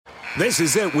This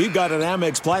is it. We've got an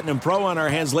Amex Platinum Pro on our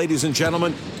hands, ladies and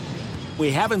gentlemen.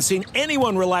 We haven't seen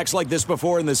anyone relax like this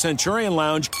before in the Centurion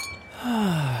Lounge.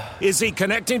 Is he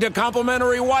connecting to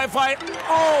complimentary Wi-Fi?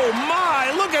 Oh,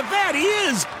 my. Look at that. He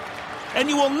is. And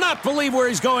you will not believe where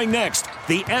he's going next.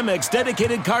 The Amex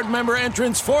dedicated card member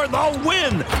entrance for the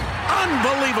win.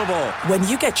 Unbelievable. When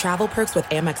you get travel perks with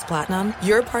Amex Platinum,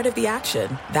 you're part of the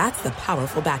action. That's the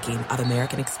powerful backing of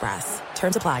American Express.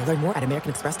 Terms apply. Learn more at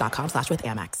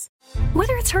americanexpress.com/withAmex.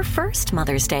 Whether it's her first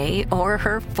Mother's Day or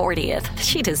her 40th,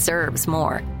 she deserves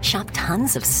more. Shop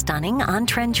tons of stunning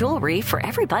on-trend jewelry for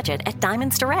every budget at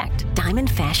Diamonds Direct. Diamond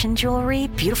fashion jewelry,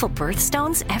 beautiful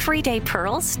birthstones, everyday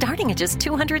pearls starting at just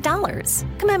 $200.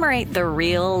 Commemorate the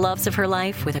real loves of her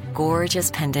life with a gorgeous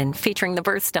pendant featuring the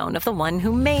birthstone of the one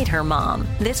who made her mom.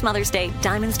 This Mother's Day,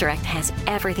 Diamonds Direct has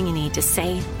everything you need to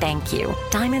say thank you.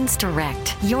 Diamonds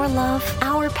Direct. Your love,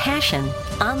 our passion.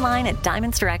 Online at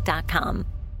diamondsdirect.com.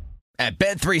 At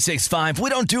Bet365, we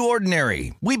don't do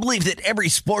ordinary. We believe that every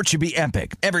sport should be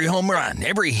epic. Every home run,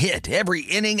 every hit, every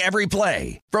inning, every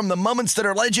play. From the moments that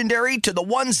are legendary to the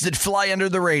ones that fly under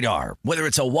the radar. Whether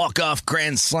it's a walk-off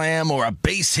grand slam or a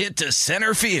base hit to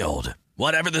center field.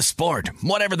 Whatever the sport,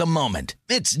 whatever the moment.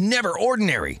 It's never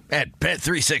ordinary at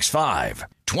Bet365.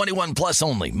 21 plus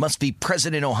only. Must be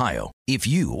present in Ohio. If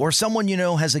you or someone you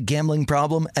know has a gambling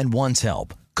problem and wants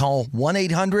help, call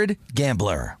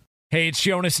 1-800-GAMBLER. Hey, it's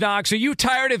Jonas Knox. Are you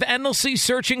tired of endlessly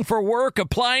searching for work,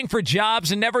 applying for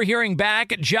jobs, and never hearing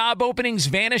back? Job openings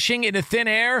vanishing into thin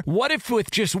air? What if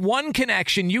with just one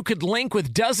connection, you could link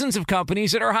with dozens of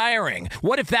companies that are hiring?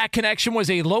 What if that connection was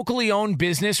a locally owned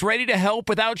business ready to help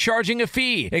without charging a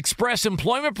fee? Express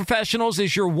Employment Professionals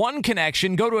is your one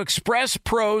connection. Go to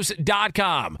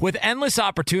expresspros.com. With endless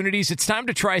opportunities, it's time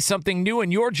to try something new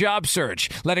in your job search.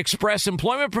 Let Express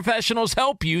Employment Professionals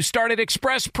help you. Start at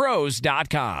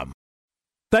expresspros.com.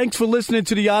 Thanks for listening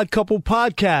to the Odd Couple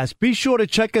podcast. Be sure to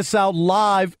check us out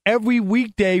live every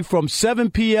weekday from 7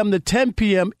 p.m. to 10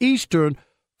 p.m. Eastern,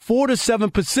 4 to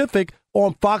 7 Pacific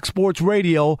on Fox Sports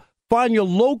Radio. Find your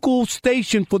local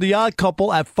station for the Odd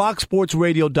Couple at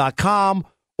foxsportsradio.com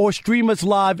or stream us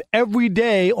live every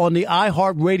day on the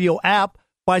iHeartRadio app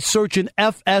by searching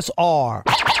FSR.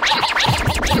 Now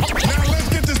let's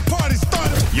get this party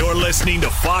started. You're listening to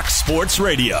Fox Sports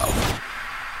Radio.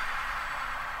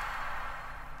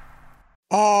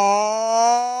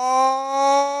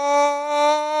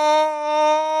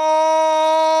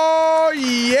 Oh,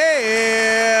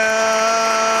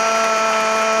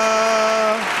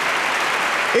 yeah.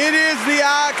 It is the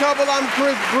Odd Couple. I'm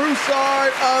Chris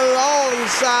Broussard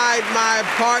alongside my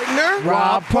partner,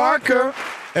 Rob Parker.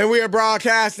 And we are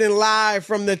broadcasting live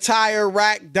from the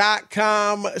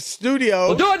TireRack.com studio.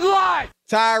 We'll do it live.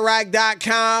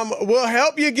 TireRack.com will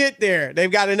help you get there.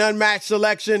 They've got an unmatched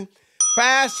selection.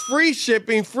 Fast, free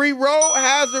shipping, free road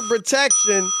hazard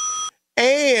protection,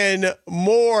 and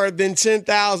more than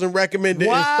 10,000 recommended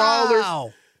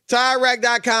installers.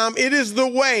 TireRack.com, it is the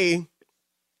way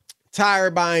tire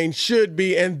buying should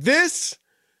be. And this,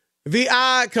 the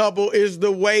Odd Couple, is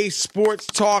the way sports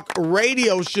talk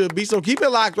radio should be. So keep it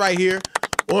locked right here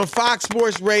on Fox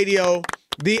Sports Radio,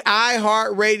 the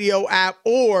iHeartRadio app,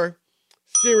 or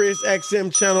Sirius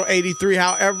XM Channel 83,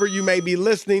 however you may be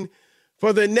listening.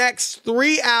 For the next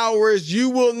 3 hours, you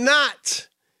will not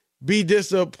be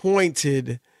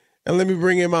disappointed. And let me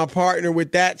bring in my partner.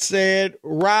 With that said,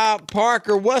 Rob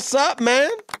Parker, what's up, man?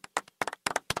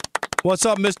 What's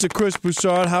up, Mr. Chris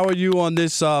Broussard? How are you on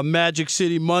this Magic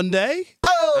City Monday?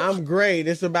 I'm great.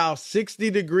 It's about 60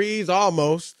 degrees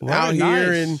almost out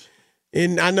here. Nice.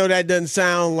 And I know that doesn't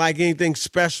sound like anything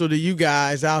special to you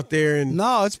guys out there in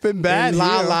No, it's been bad in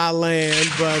La here. La Land,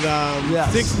 but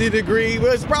Yes. 60 degrees.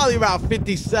 Well, it's probably about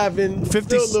 57. 50,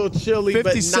 Still a little chilly,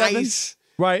 57? but nice.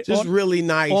 Right. Just really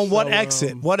nice. On what So,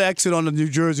 exit? What exit on the New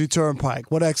Jersey Turnpike?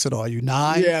 What exit are you?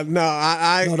 9? Yeah, no,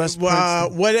 No, that's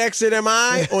Princeton. what exit am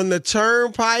I on the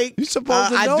Turnpike? You're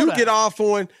supposed to know I do that. get off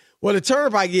on the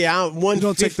Turnpike. Yeah, I'm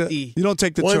 150. You don't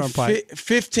take the Turnpike.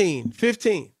 15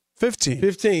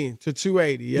 to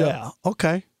 280. Yep. Yeah.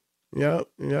 Okay. Yep.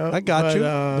 I got you.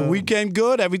 The weekend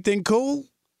good? Everything cool?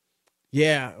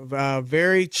 Yeah,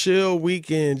 very chill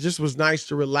weekend. Just was nice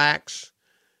to relax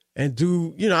and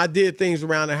do. I did things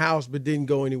around the house, but didn't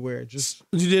go anywhere. Just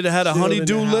You had a chilled in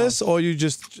honey-do the house. list, or you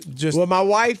just? Well, my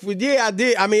wife. Yeah, I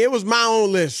did. I mean, it was my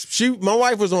own list. My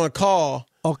wife was on a call.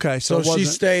 Okay, so it she wasn't-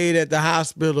 stayed at the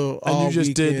hospital all you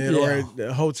just did- weekend, or yeah. at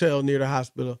the hotel near the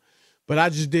hospital. But I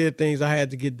just did things I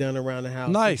had to get done around the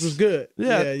house. Nice. It was good.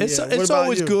 Yeah, What it's about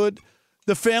always you? good.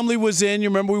 The family was in. You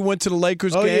remember we went to the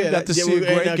Lakers game? Yeah, got to see a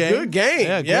great game. Good game.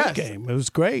 Yeah, yes. great game. It was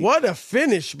great. What a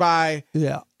finish by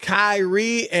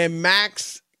Kyrie and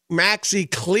Maxi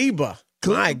Kleber.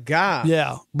 My God.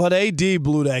 Yeah, but AD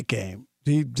blew that game.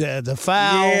 The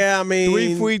foul,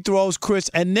 3 free throws, Chris,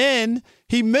 and then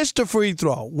he missed a free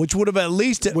throw, which would have at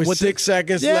least with 6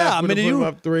 seconds left. Put him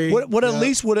up 3. Would at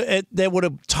least they would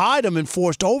have tied him and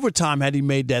forced overtime had he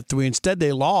made that 3. Instead,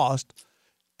 they lost,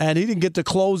 and he didn't get the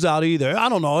closeout either. I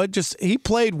don't know. He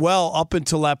played well up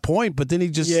until that point, but then he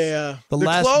just the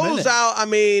last closeout.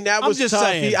 minute. That was just tough.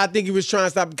 saying. I think he was trying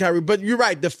to stop Kyrie, but you're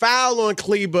right. The foul on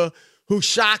Kleber, who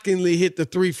shockingly hit the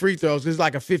 3 free throws. It's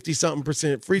like a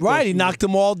 50-something% free throw. Right, he knocked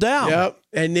them all down. Yep.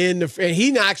 And then and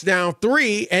he knocks down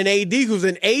 3, and AD, who's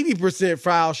an 80%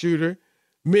 foul shooter,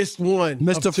 missed 1.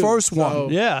 Missed the 2. first one.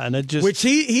 Yeah, and it just which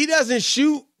he doesn't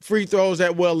shoot free throws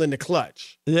that well in the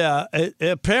clutch. Yeah,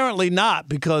 apparently not,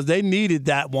 because they needed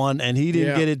that one, and he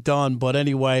didn't get it done. But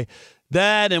anyway,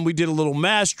 that, and we did a little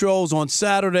Mastros on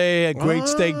Saturday, a great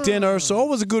steak dinner, so it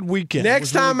was a good weekend.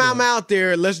 Next time I'm out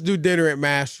there, let's do dinner at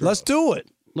Mastros. Let's do it.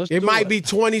 It might be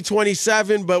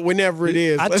 2027, but whenever it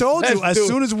is. I told you, as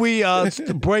soon as we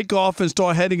break off and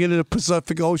start heading into the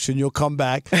Pacific Ocean, you'll come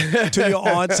back to your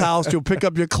aunt's house, you'll pick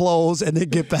up your clothes, and then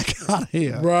get back out of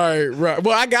here. Right. Well,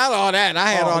 I got all that.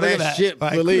 I had all that shit,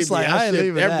 right. believe me. I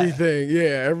shipped everything. That.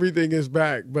 Yeah, everything is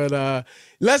back. But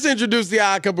let's introduce the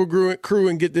Odd Couple crew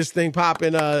and get this thing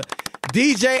popping.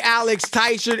 DJ Alex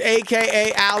Teichert,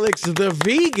 a.k.a. Alex the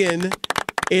Vegan,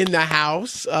 in the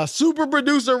house. Super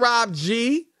producer Rob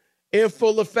G in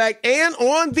full effect and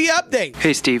on the update.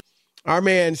 Hey, Steve. Our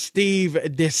man Steve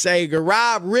DeSager.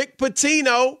 Rob, Rick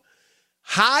Pitino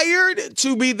hired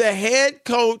to be the head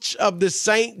coach of the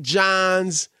St.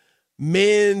 John's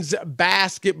men's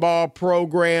basketball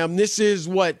program. This is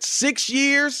 6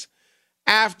 years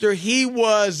after he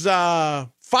was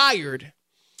fired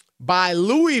by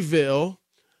Louisville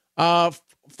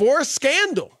for a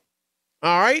scandal.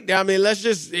 All right. I mean,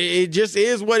 it just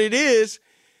is what it is.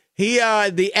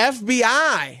 The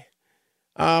FBI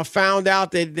found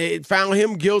out that they found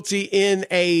him guilty in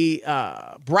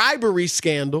a bribery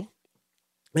scandal,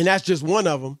 and that's just one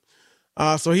of them.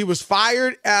 So he was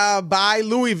fired by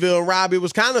Louisville. Rob, it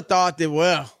was kind of thought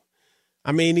that,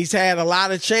 he's had a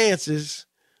lot of chances.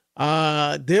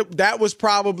 That was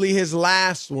probably his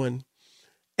last one.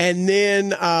 And then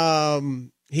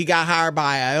he got hired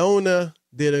by Iona,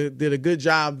 did a good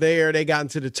job there. They got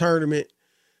into the tournament,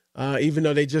 even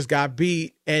though they just got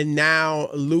beat. And now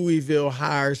Louisville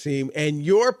hires him. And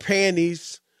your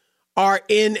panties are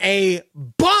in a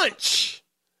bunch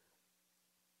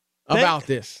about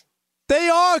this. They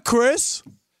are, Chris.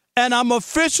 And I'm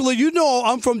officially,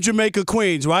 I'm from Jamaica,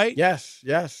 Queens, right? Yes.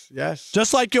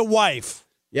 Just like your wife.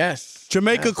 Yes.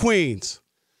 Jamaica, Queens.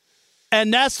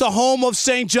 And that's the home of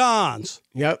St. John's.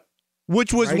 Yep.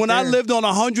 Which was right when there. I lived on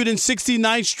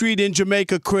 169th Street in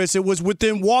Jamaica, Chris. It was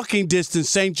within walking distance,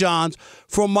 St. John's,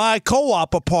 from my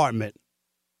co-op apartment.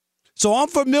 So I'm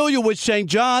familiar with St.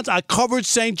 John's. I covered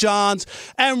St. John's.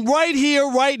 And right here,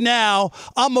 right now,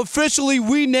 I'm officially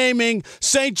renaming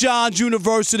St. John's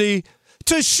University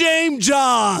to Shame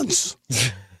John's.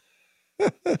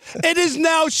 It is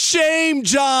now Shame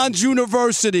John's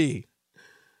University.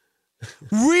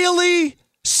 Really?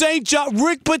 St. John,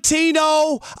 Rick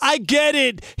Pitino, I get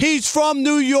it. He's from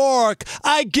New York.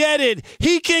 I get it.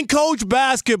 He can coach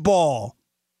basketball.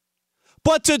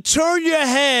 But to turn your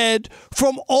head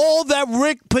from all that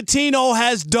Rick Pitino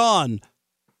has done,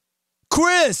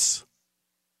 Chris,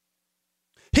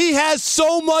 he has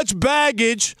so much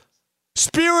baggage,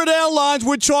 Spirit Airlines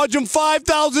would charge him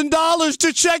 $5,000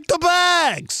 to check the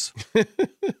bags.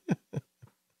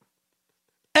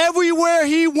 Everywhere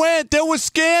he went, there was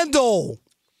scandal.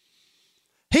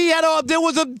 There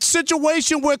was a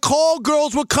situation where call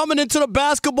girls were coming into the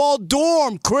basketball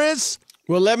dorm, Chris.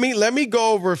 Well, let me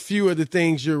go over a few of the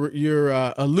things you're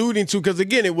alluding to, because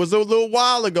again, it was a little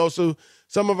while ago, so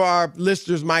some of our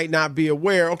listeners might not be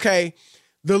aware. Okay,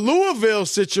 the Louisville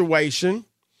situation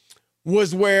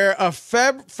was where a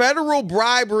federal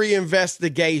bribery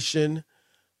investigation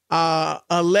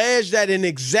alleged that an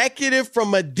executive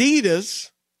from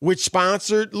Adidas, which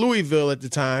sponsored Louisville at the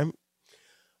time,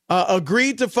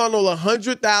 agreed to funnel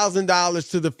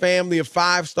 $100,000 to the family of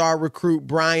five-star recruit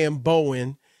Brian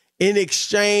Bowen in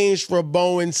exchange for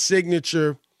Bowen's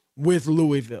signature with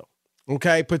Louisville.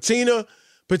 Okay, Pitino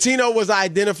was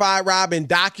identified, Rob, in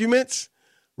documents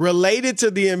related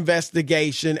to the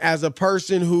investigation as a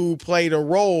person who played a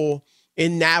role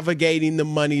in navigating the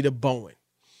money to Bowen.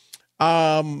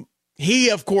 He,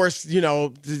 of course,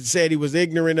 said he was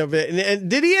ignorant of it. And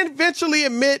did he eventually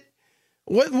admit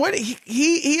what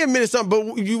he admitted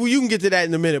something, but you can get to that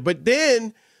in a minute. But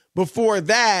then before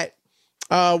that,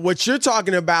 what you're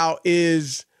talking about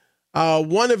is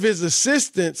one of his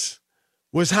assistants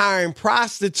was hiring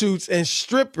prostitutes and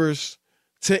strippers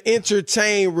to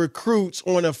entertain recruits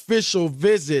on official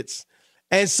visits.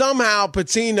 And somehow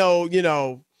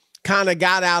Pitino, kind of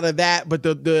got out of that, but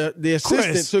the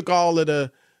assistant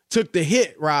Chris took the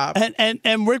hit, Rob.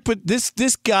 And Rick, but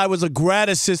this guy was a grad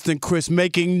assistant, Chris,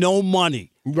 making no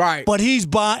money. Right. But he's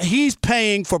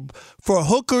paying for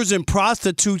hookers and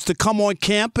prostitutes to come on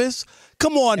campus.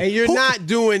 Come on. And you're not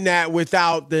doing that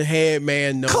without the head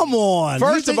man knowing. Come on.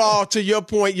 First of all, to your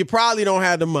point, you probably don't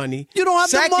have the money. You don't have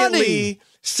the money.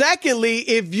 Secondly,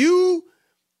 if you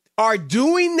are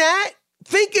doing that,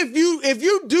 think if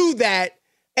you do that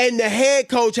and the head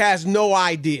coach has no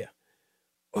idea.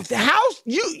 The house,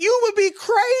 you would be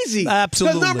crazy.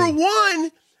 Absolutely. Because number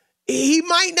one, he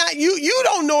might not. You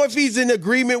don't know if he's in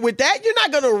agreement with that. You're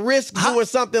not going to risk doing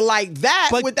something like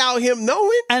that without him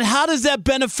knowing. And how does that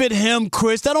benefit him,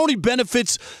 Chris? That only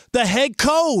benefits the head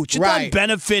coach. It doesn't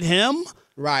benefit him.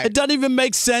 Right. It doesn't even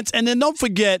make sense. And then don't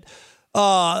forget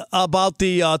about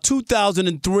the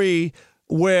 2003,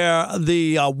 where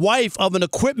the wife of an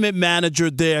equipment manager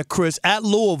there, Chris, at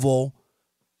Louisville.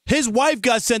 His wife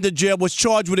got sent to jail, was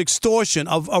charged with extortion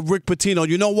of Rick Pitino.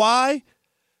 You know why?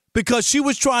 Because she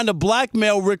was trying to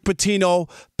blackmail Rick Pitino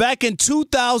back in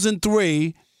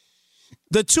 2003.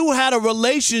 The two had a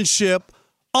relationship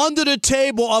under the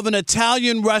table of an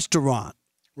Italian restaurant.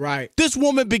 Right. This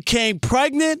woman became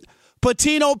pregnant.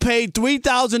 Pitino paid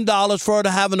 $3,000 for her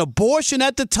to have an abortion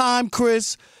at the time,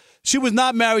 Chris. She was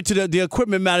not married to the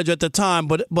equipment manager at the time,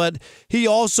 but he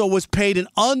also was paid an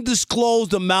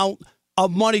undisclosed amount of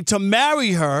money to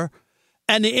marry her,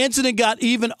 and the incident got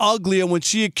even uglier when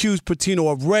she accused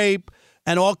Pitino of rape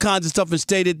and all kinds of stuff and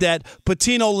stated that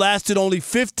Pitino lasted only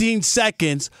 15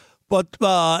 seconds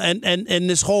and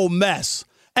this whole mess.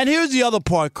 And here's the other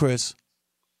part, Chris.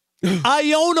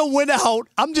 Iona went out.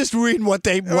 I'm just reading what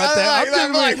they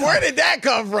where did that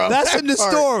come from? That's in the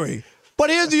story. But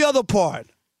here's the other part.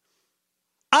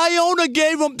 Iona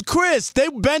gave him, Chris, they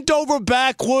bent over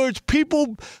backwards.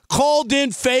 People called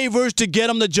in favors to get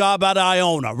him the job out of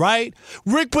Iona, right?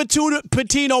 Rick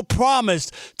Pitino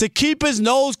promised to keep his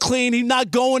nose clean. He's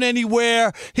not going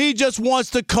anywhere. He just wants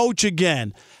to coach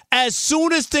again. As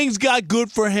soon as things got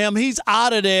good for him, he's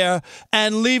out of there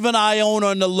and leaving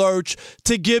Iona in the lurch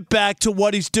to get back to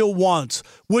what he still wants,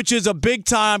 which is a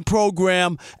big-time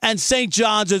program, and St.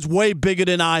 John's is way bigger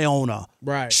than Iona.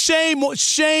 Right. Shame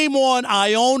on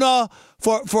Iona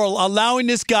for allowing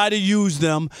this guy to use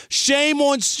them. Shame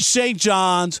on St.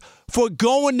 John's for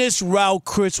going this route,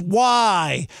 Chris.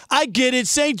 Why? I get it.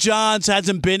 St. John's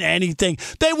hasn't been anything.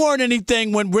 They weren't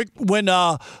anything when Luke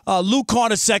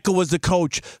Carnesecca was the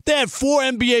coach. They had 4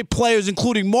 NBA players,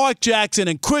 including Mark Jackson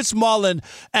and Chris Mullin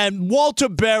and Walter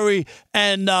Berry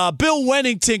and Bill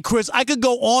Wennington. Chris, I could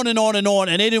go on and on and on,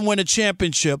 and they didn't win a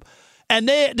championship. And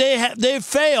they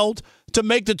failed to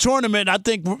make the tournament. I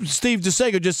think Steve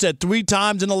DeSager just said 3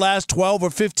 times in the last 12 or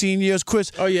 15 years,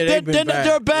 Chris. Oh, yeah,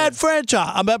 they're a bad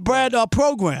franchise. I'm a bad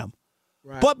program.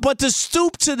 Right. But to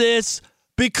stoop to this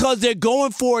because they're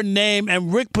going for a name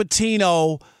and Rick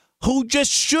Pitino, who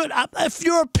just should, if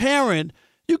you're a parent,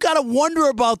 you got to wonder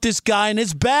about this guy and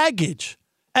his baggage.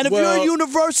 And if you're a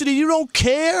university, you don't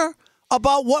care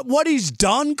about what he's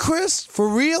done, Chris, for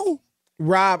real?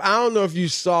 Rob, I don't know if you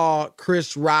saw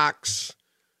Chris Rock's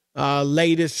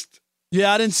latest.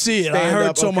 Yeah, I didn't see it. I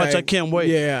heard so much. I can't wait.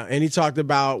 Yeah, and he talked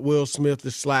about Will Smith,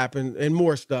 the slap, and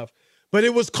more stuff. But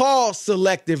it was called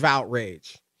selective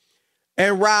outrage.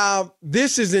 And Rob,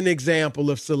 this is an example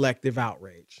of selective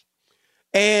outrage.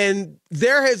 And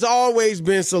there has always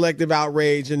been selective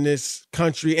outrage in this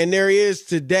country, and there is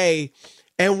today.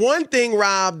 And one thing,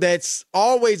 Rob, that's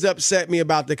always upset me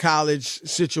about the college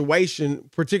situation,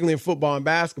 particularly in football and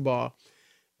basketball,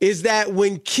 is that that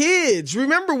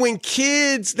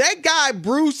guy,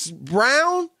 Bruce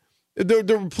Brown,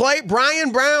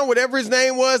 Brian Brown, whatever his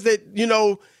name was,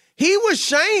 he was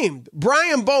shamed.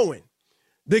 Brian Bowen,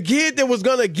 the kid that was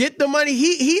going to get the money,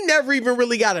 he never even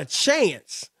really got a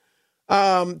chance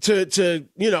to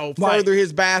further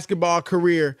his basketball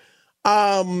career.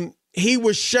 He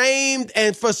was shamed,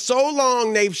 and for so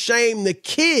long they've shamed the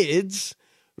kids.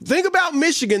 Think about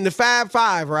Michigan, the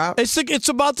 5-5, Rob. It's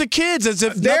about the kids, as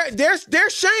if they're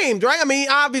shamed, right? I mean,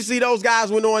 obviously those guys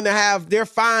went on to have their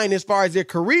fine as far as their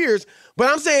careers, but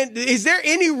I'm saying, is there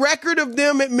any record of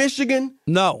them at Michigan?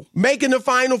 No, making the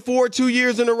Final Four 2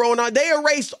 years in a row. Now they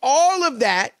erased all of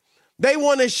that. They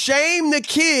want to shame the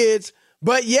kids,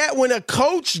 but yet when a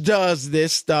coach does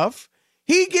this stuff,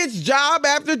 He gets job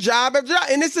after job after job.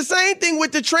 And it's the same thing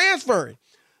with the transferring.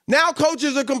 Now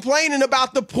coaches are complaining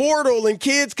about the portal and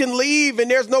kids can leave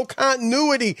and there's no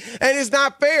continuity and it's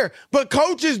not fair. But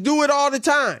coaches do it all the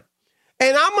time.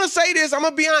 And I'm going to say this, I'm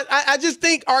going to be honest. I just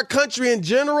think our country in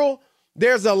general,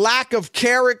 there's a lack of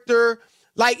character.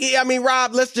 Like, I mean,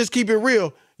 Rob, let's just keep it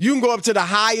real. You can go up to the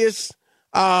highest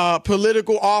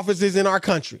political offices in our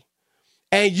country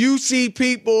and you see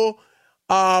people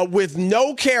with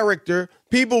no character,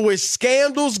 people with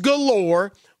scandals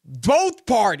galore, both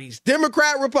parties,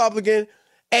 Democrat, Republican,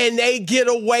 and they get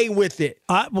away with it.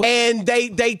 And and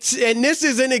this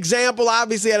is an example,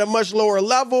 obviously, at a much lower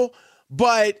level,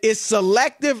 but it's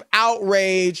selective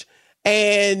outrage.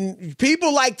 And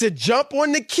people like to jump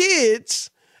on the kids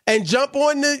and jump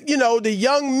on the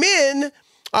young men,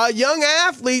 young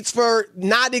athletes for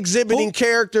not exhibiting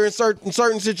character in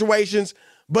certain situations.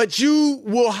 But you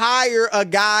will hire a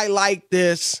guy like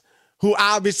this who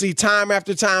obviously time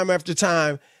after time after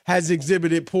time has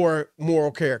exhibited poor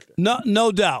moral character.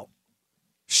 No doubt.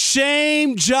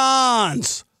 Shame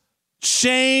Johns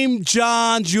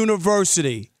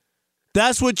University.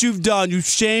 That's what you've done. You've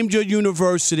shamed your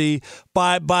university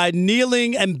by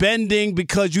kneeling and bending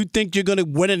because you think you're going to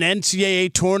win an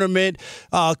NCAA tournament,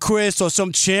 Chris, or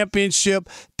some championship.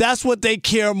 That's what they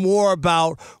care more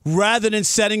about rather than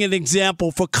setting an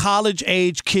example for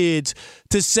college-age kids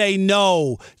to say,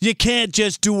 no, you can't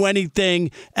just do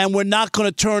anything, and we're not going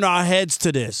to turn our heads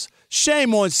to this.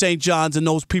 Shame on St. John's and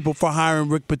those people for hiring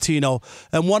Rick Pitino.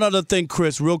 And one other thing,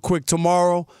 Chris, real quick,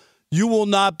 tomorrow, you will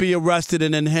not be arrested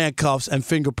and in handcuffs and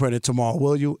fingerprinted tomorrow,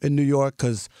 will you, in New York?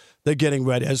 Because they're getting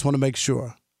ready. I just want to make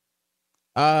sure.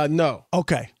 No.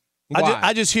 Okay. Why?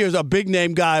 I just hear a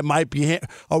big-name guy might be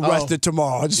arrested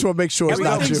tomorrow. I just want to make sure it's not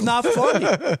you. Everything's not funny.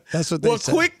 That's what they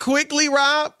say. Well, quickly,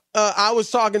 Rob, I was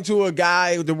talking to a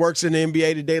guy that works in the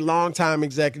NBA today, longtime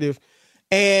executive,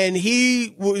 and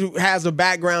he has a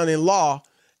background in law,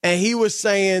 and he was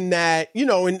saying that,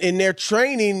 in their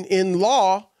training in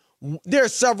law, there are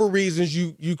several reasons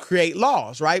you create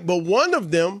laws, right? But one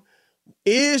of them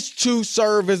is to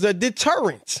serve as a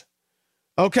deterrent,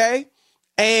 okay?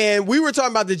 And we were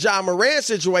talking about the John Moran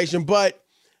situation, but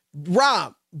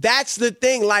Rob, that's the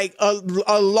thing. Like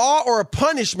a law or a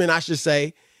punishment, I should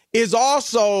say, is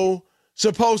also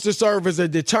supposed to serve as a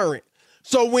deterrent.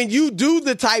 So when you do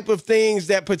the type of things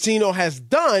that Pitino has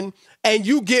done and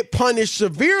you get punished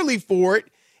severely for it,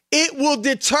 it will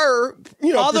deter,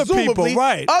 other people,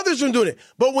 right? Others from doing it.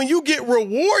 But when you get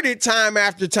rewarded time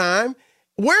after time,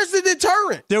 where's the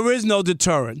deterrent? There is no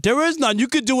deterrent. There is none. You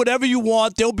can do whatever you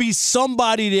want. There'll be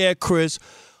somebody there, Chris,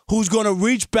 who's going to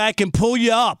reach back and pull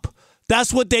you up.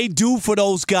 That's what they do for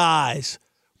those guys.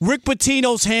 Rick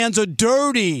Pitino's hands are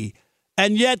dirty.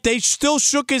 And yet they still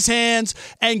shook his hands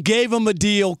and gave him a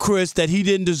deal, Chris, that he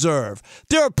didn't deserve.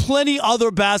 There are plenty other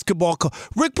basketball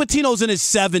Rick Pitino's in his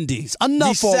 70s. Enough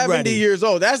He's already. 70 years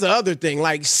old. That's the other thing.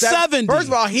 Like 70. First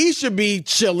of all, he should be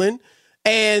chilling.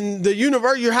 And the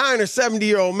university, you're hiring a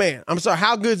 70-year-old man. I'm sorry,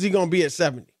 how good is he going to be at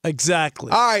 70?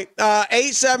 Exactly. All right,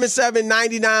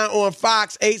 877-99 on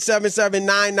Fox,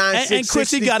 877-996-6369. And Chris,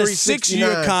 he got a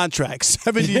 6-year contract.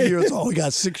 70 years old, he got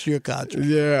a 6-year contract.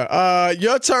 Yeah.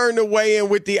 Your turn to weigh in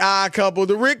with the odd couple.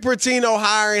 The Rick Pitino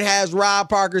hiring has Rob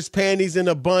Parker's panties in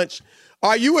a bunch.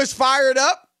 Are you as fired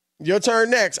up? Your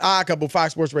turn next. Odd Couple,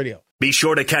 Fox Sports Radio. Be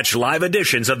sure to catch live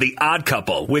editions of The Odd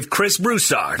Couple with Chris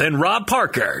Broussard and Rob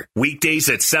Parker. Weekdays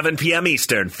at 7 p.m.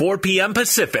 Eastern, 4 p.m.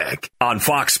 Pacific on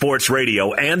Fox Sports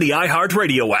Radio and the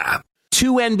iHeartRadio app.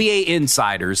 Two NBA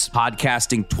insiders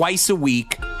podcasting twice a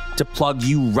week to plug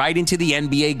you right into the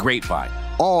NBA grapevine.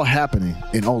 All happening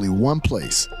in only one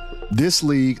place. This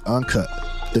League Uncut,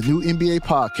 the new NBA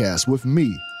podcast with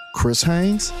me, Chris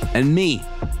Haynes, and me,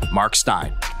 Mark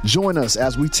Stein. Join us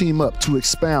as we team up to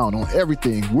expound on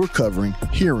everything we're covering,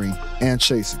 hearing, and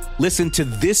chasing. Listen to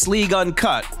This League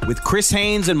Uncut with Chris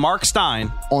Haynes and Mark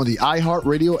Stein on the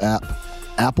iHeartRadio app,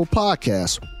 Apple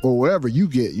Podcasts, or wherever you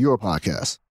get your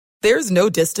podcasts. There's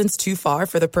no distance too far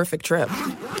for the perfect trip.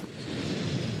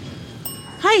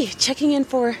 Hi, checking in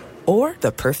for... Or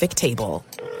the perfect table.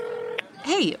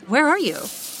 Hey, where are you?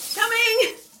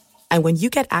 Coming! And when you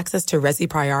get access to Resi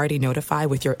Priority Notify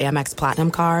with your Amex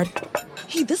Platinum card...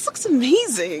 Hey, this looks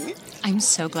amazing. I'm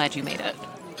so glad you made it.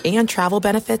 And travel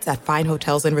benefits at fine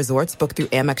hotels and resorts booked through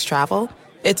Amex Travel,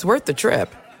 it's worth the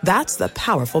trip. That's the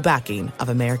powerful backing of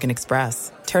American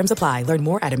Express. Terms apply. Learn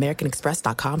more at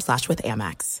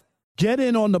americanexpress.com/withAmex. Get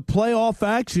in on the playoff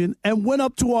action and win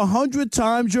up to 100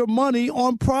 times your money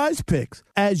on Prize Picks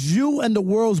as you and the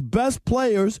world's best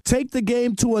players take the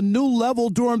game to a new level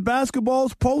during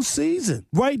basketball's postseason.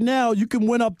 Right now, you can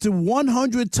win up to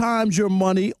 100 times your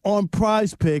money on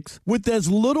Prize Picks with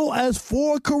as little as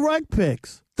 4 correct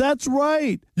picks. That's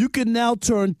right. You can now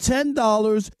turn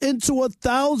 $10 into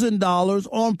 $1,000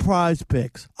 on Prize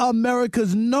Picks,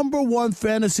 America's #1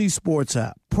 fantasy sports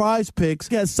app. Prize Picks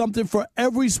has something for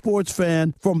every sports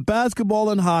fan, from basketball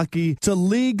and hockey to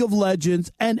League of Legends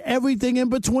and everything in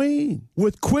between.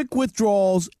 With quick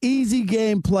withdrawals, easy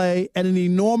gameplay, and an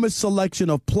enormous selection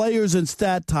of players and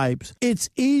stat types, it's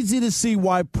easy to see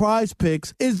why Prize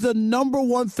Picks is the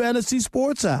 #1 fantasy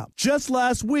sports app. Just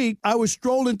last week, I was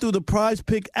strolling through the Prize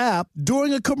Pick app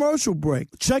during a commercial break,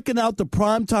 checking out the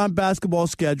primetime basketball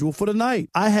schedule for the night.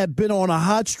 I had been on a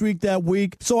hot streak that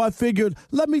week, so I figured,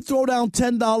 let me throw down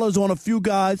 $10 on a few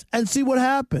guys and see what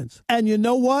happens. And you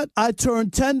know what? I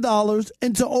turned $10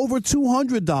 into over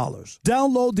 $200.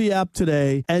 Download the app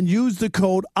today and use the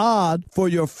code ODD for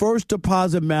your first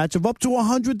deposit match of up to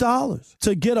 $100.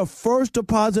 To get a first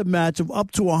deposit match of up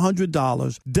to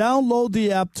 $100, download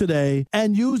the app today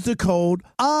and use the code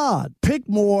ODD. Pick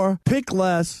more, pick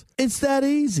less. It's that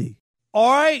easy.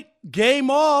 All right,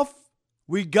 game off.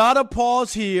 We got to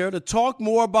pause here to talk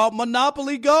more about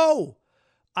Monopoly Go.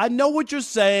 I know what you're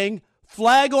saying.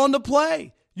 Flag on the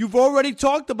play. You've already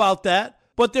talked about that,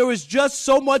 but there is just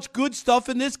so much good stuff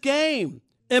in this game.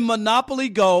 In Monopoly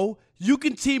Go, you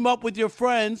can team up with your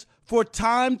friends for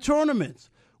timed tournaments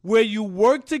where you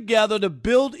work together to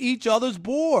build each other's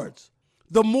boards.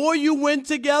 The more you win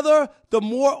together, the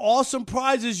more awesome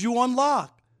prizes you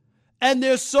unlock. And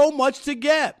there's so much to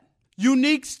get.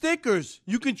 Unique stickers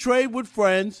you can trade with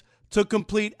friends to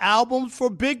complete albums for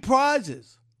big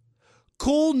prizes.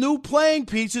 Cool new playing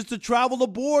pieces to travel the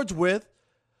boards with.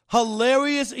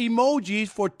 Hilarious emojis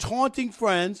for taunting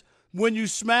friends when you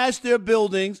smash their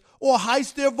buildings or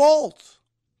heist their vaults.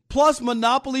 Plus,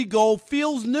 Monopoly Go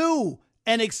feels new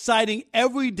and exciting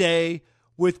every day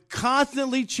with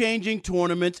constantly changing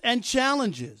tournaments and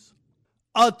challenges.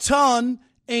 A ton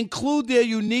include their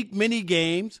unique mini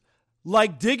games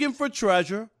like digging for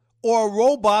treasure or a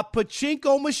robot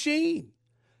pachinko machine.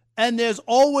 And there's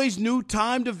always new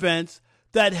timed events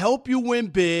that help you win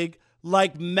big,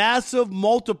 like massive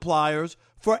multipliers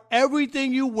for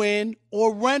everything you win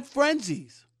or rent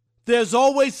frenzies. There's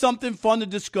always something fun to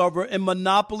discover in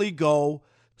Monopoly Go,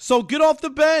 so get off the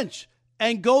bench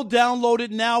and go download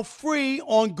it now free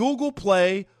on Google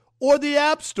Play or the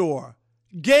App Store.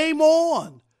 Game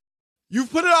on!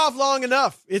 You've put it off long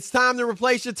enough. It's time to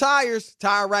replace your tires.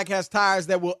 Tire Rack has tires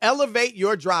that will elevate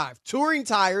your drive. Touring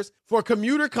tires for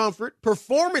commuter comfort,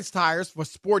 performance tires for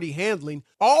sporty handling,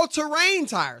 all-terrain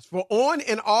tires for on-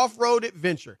 and off-road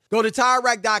adventure. Go to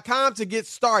TireRack.com to get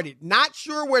started. Not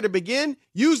sure where to begin?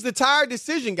 Use the Tire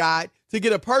Decision Guide to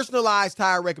get a personalized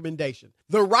tire recommendation.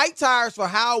 The right tires for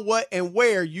how, what, and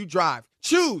where you drive.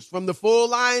 Choose from the full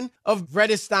line of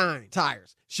Vredestein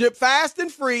tires. Ship fast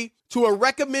and free to a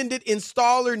recommended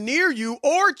installer near you,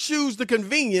 or choose the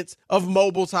convenience of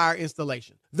mobile tire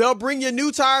installation. They'll bring your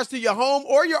new tires to your home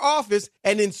or your office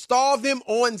and install them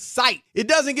on site. It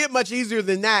doesn't get much easier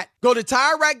than that. Go to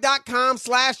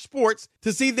TireRack.com/sports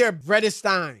to see their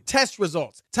Vredestein test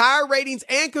results, tire ratings,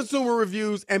 and consumer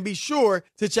reviews, and be sure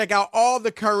to check out all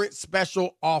the current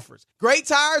special offers. Great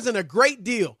tires and a great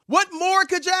deal. What more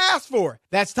could you ask for?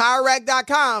 That's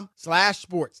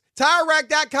TireRack.com/sports.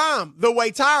 TireRack.com, the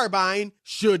way tire buying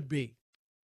should be.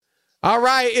 All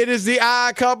right, it is the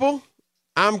Odd Couple.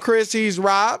 I'm Chris, he's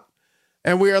Rob,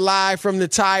 and we are live from the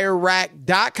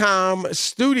TireRack.com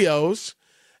studios.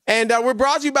 And we're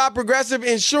brought to you by Progressive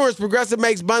Insurance. Progressive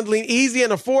makes bundling easy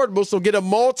and affordable, so get a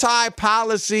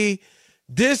multi-policy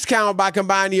discount by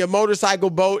combining your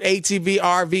motorcycle, boat, ATV,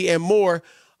 RV, and more.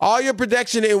 All your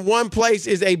protection in one place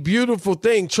is a beautiful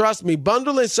thing. Trust me.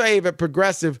 Bundle and save at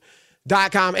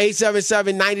Progressive.com.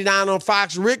 877-99 on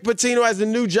Fox. Rick Pitino has a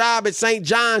new job at St.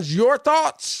 John's. Your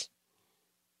thoughts?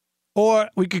 Or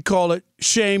we could call it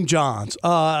Shame Johns.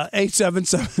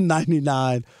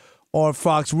 877-99 on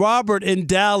Fox. Robert in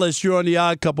Dallas, you're on the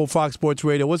Odd Couple, Fox Sports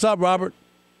Radio. What's up, Robert?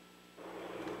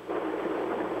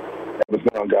 What's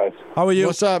going on, guys? How are you?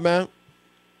 What's up, man?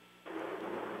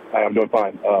 Hi, I'm doing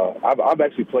fine. I've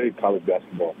actually played college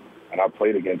basketball, and I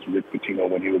played against Rick Pitino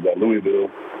when he was at Louisville.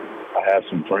 I have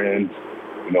some friends,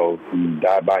 who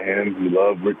died by him. We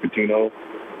love Rick Pitino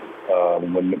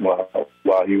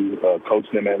while he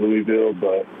coached them at Louisville.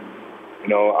 But,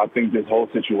 I think this whole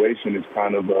situation is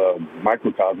kind of a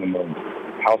microcosm of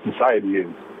how society is.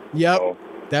 Yep,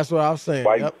 that's what I was saying.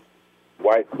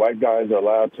 white guys are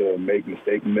allowed to make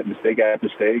mistake after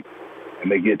mistake,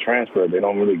 and they get transferred. They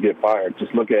don't really get fired.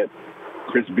 Just look at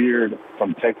Chris Beard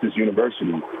from Texas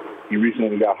University. He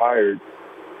recently got hired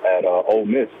at Ole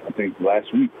Miss, I think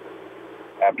last week,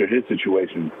 after his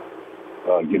situation,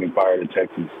 getting fired at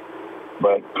Texas.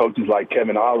 But coaches like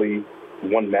Kevin Ollie, who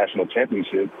won the national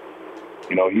championship,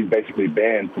 he's basically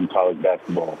banned from college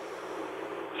basketball.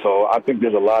 So I think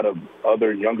there's a lot of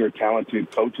other younger,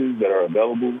 talented coaches that are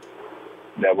available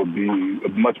that would be a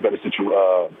much better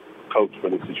coach for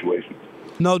this situation.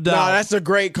 No doubt. No, that's a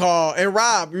great call. And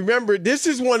Rob, remember, this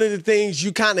is one of the things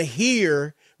you kind of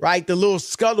hear, right? The little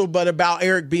scuttlebutt about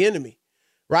Eric Bieniemy,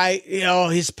 right?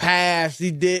 His past,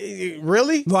 he did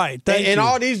really right. And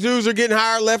all these dudes are getting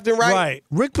hired left and right. Right.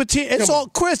 Rick Pitino. It's all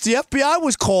Chris. The FBI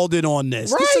was called in on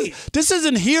this. Right. This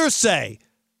isn't hearsay.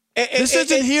 This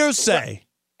isn't hearsay.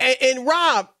 And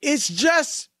Rob, it's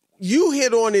just you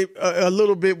hit on it a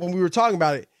little bit when we were talking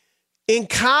about it. In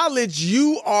college,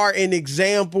 you are an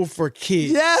example for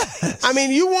kids. Yes. I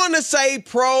mean, you want to say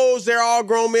pros, they're all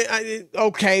grown men.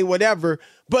 Okay, whatever.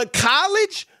 But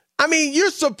college, I mean,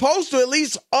 you're supposed to at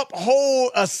least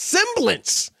uphold a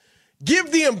semblance. Give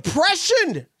the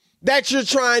impression that you're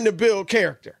trying to build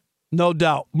character. No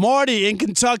doubt. Marty in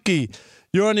Kentucky,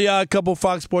 you're on the Odd Couple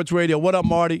Fox Sports Radio. What up,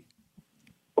 Marty?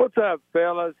 What's up,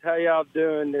 fellas? How y'all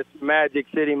doing this Magic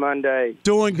City Monday?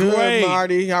 Doing Good, great.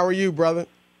 Marty. How are you, brother?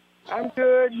 I'm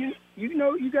good.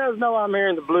 You guys know I'm here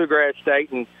in the Bluegrass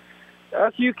State, and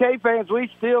us UK fans, we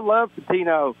still love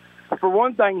Pitino. For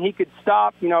one thing, he could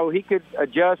stop. He could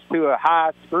adjust to a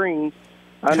high screen,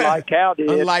 unlike Cal did.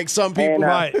 Unlike some people,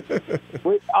 right?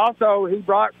 Also, he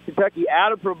brought Kentucky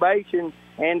out of probation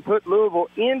and put Louisville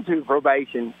into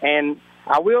probation. And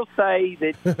I will say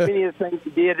that many of the things he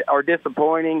did are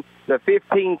disappointing. The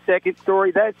 15-second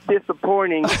story, that's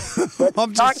disappointing. But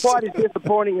not quite as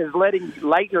disappointing as letting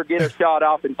Leitner get a shot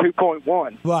off in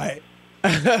 2.1. Right.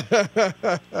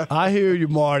 I hear you,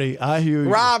 Marty. I hear you.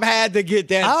 Rob had to get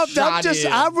that shot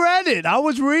in. I read it. I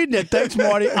was reading it. Thanks,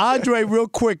 Marty. Andre, real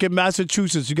quick in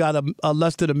Massachusetts. You got a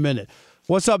less than a minute.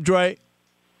 What's up, Dre?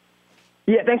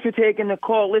 Yeah, thanks for taking the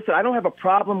call. Listen, I don't have a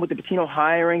problem with the Pitino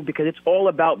hiring because it's all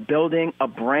about building a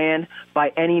brand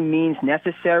by any means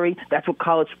necessary. That's what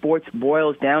college sports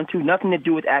boils down to. Nothing to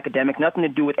do with academics, nothing to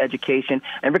do with education.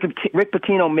 And Rick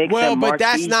Pitino makes them but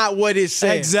that's not what it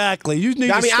says. Exactly. You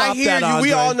need to stop I hear that, you. Andre.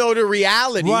 We all know the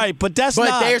reality. Right, but that's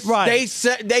not right.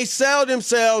 They sell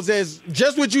themselves as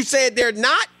just what you said they're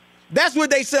not. That's what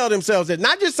they sell themselves as.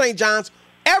 Not just St. John's,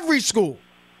 every school.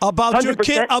 About your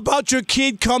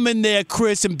kid coming there,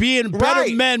 Chris, and being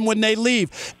better men when they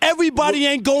leave. Everybody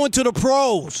ain't going to the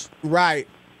pros. Right.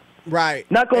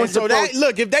 Not going to the pros.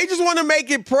 Look, if they just want to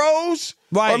make it pros,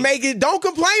 right, or make it, don't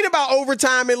complain about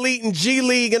overtime elite and G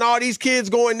League and all these kids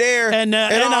going there and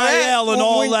NIL and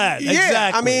all that. Yeah,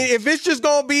 exactly. I mean, if it's just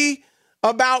going to be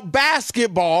about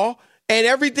basketball and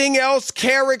everything else,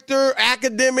 character,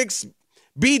 academics,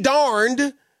 be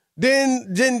darned.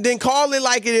 Then call it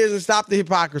like it is and stop the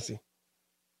hypocrisy.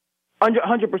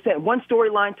 100%. One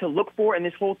storyline to look for in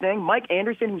this whole thing, Mike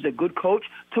Anderson, who's a good coach,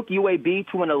 took UAB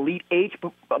to an Elite Eight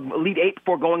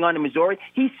before going on to Missouri.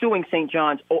 He's suing St.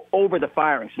 John's over the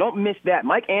firing. So don't miss that.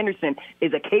 Mike Anderson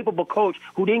is a capable coach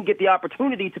who didn't get the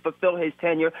opportunity to fulfill his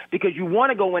tenure because you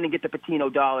want to go in and get the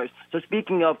Pitino dollars. So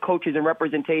speaking of coaches and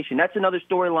representation, that's another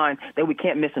storyline that we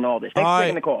can't miss in all this. Thanks for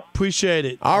taking the call. Appreciate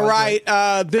it. All right.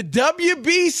 The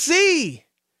WBC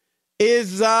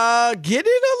is getting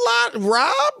a lot.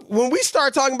 Rob, when we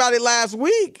started talking about it last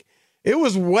week, it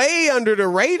was way under the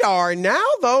radar. Now,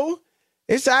 though,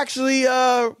 it's actually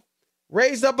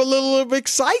raised up a little of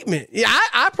excitement. Yeah,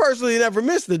 I personally never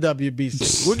missed the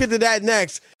WBC. We'll get to that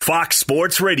next. Fox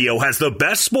Sports Radio has the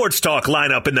best sports talk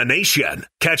lineup in the nation.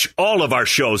 Catch all of our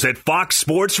shows at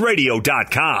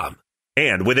foxsportsradio.com.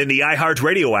 And within the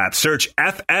iHeartRadio app, search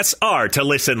FSR to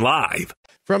listen live.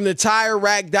 From the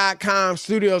TireRack.com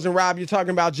studios, and Rob, you're talking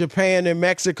about Japan and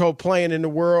Mexico playing in the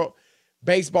World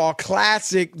Baseball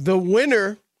Classic. The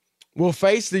winner will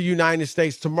face the United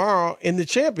States tomorrow in the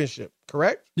championship.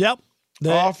 Correct? Yep.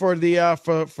 All for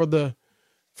the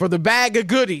bag of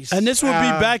goodies. And this will be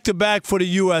back to back for the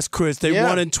U.S. Chris. They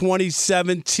won in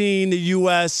 2017. The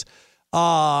U.S.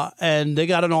 And they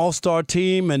got an all-star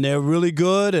team, and they're really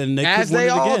good. And they as could win they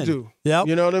it all again. do. Yep.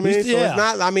 You know what I mean? Yeah. So it's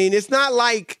not. I mean, it's not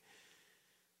like.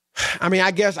 I mean,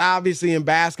 I guess obviously in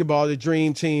basketball, the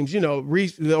dream teams,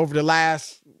 over the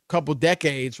last couple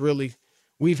decades, really,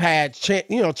 we've had,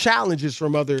 challenges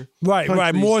from other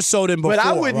countries. More so than before. But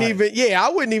I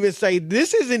wouldn't even say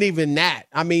this isn't even that.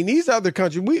 I mean, these other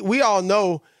countries, we all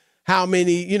know how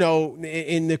many,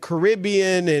 in the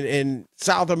Caribbean and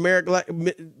South America,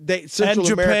 Central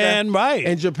Japan, America, right.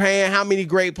 and Japan, how many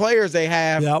great players they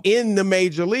have in the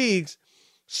major leagues.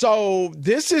 So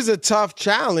this is a tough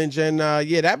challenge, and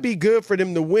that'd be good for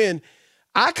them to win.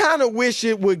 I kind of wish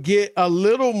it would get a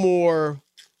little more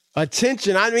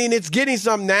attention. I mean, it's getting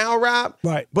some now, Rob,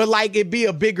 right? But like it'd be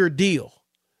a bigger deal.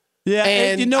 Yeah,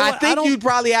 and I think you'd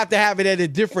probably have to have it at a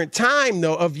different time,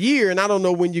 though, of year, and I don't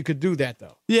know when you could do that,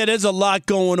 though. Yeah, there's a lot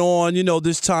going on,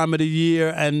 this time of the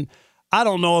year, and I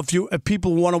don't know if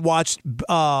people want to watch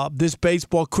this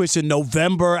baseball, Chris, in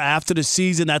November after the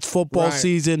season. That's football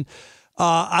season.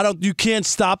 You can't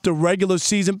stop the regular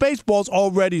season. Baseball's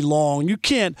already long. You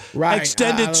can't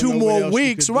extend it 2 more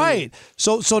weeks, right?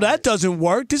 So that doesn't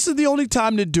work. This is the only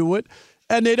time to do it,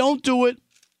 and they don't do it.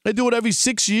 They do it every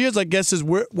 6 years, I guess, is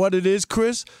what it is,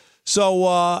 Chris. So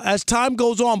as time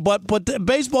goes on, but the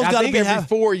baseball's got to be every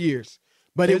 4 years.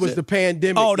 But it was the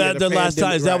pandemic. Oh, the last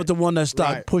time is that what the one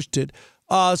that pushed it?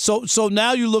 So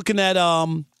now you're looking at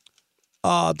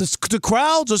the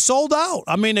crowds are sold out.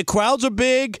 I mean, the crowds are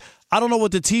big. I don't know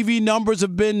what the TV numbers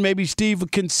have been. Maybe Steve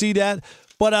can see that.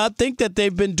 But I think that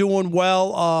they've been doing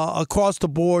well across the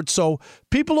board. So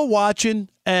people are watching,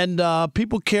 and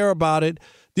people care about it.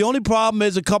 The only problem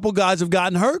is a couple guys have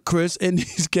gotten hurt, Chris, in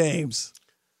these games.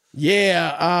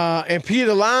 Yeah, and Pete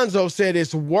Alonso said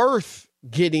it's worth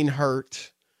getting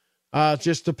hurt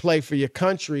just to play for your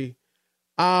country.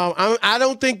 I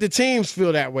don't think the teams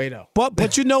feel that way, though.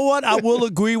 But you know what? I will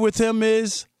agree with him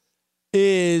is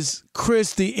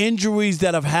Chris, the injuries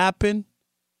that have happened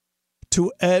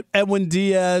to Edwin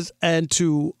Diaz and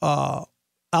to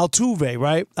Altuve,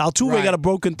 right? Altuve got a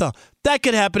broken thumb. That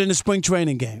could happen in the spring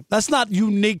training game. That's not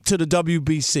unique to the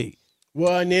WBC.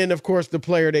 Well, and then, of course, the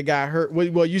player that got hurt.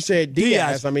 Well, you said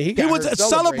Diaz. I mean, he was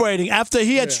celebrating after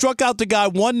he had struck out the guy,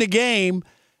 won the game,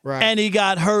 and he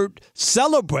got hurt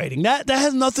celebrating. That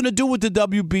has nothing to do with the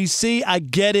WBC. I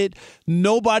get it.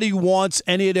 Nobody wants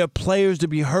any of their players to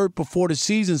be hurt before the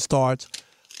season starts.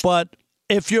 But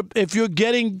if you're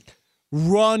getting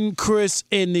run, Chris,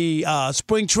 in the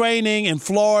spring training in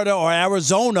Florida or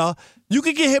Arizona, you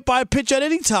could get hit by a pitch at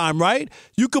any time, right?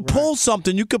 You could pull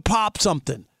something. You could pop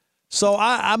something. So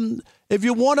if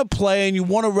you want to play and you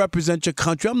want to represent your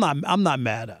country, I'm not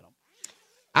mad at them.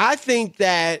 I think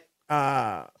that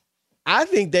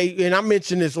they, and I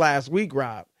mentioned this last week,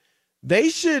 Rob, they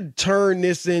should turn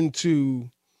this into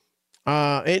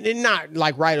and not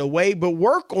like right away, but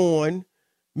work on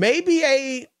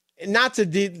maybe not to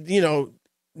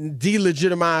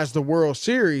delegitimize the World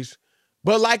Series,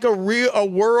 but like a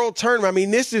world tournament. I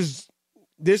mean, this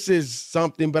is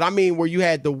something, but I mean where you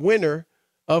had the winner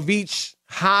of each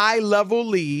high level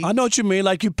league. I know what you mean.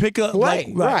 Like you pick a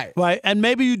play, right, and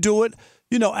maybe you do it,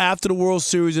 after the World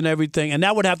Series and everything, and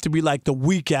that would have to be like the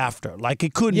week after. Like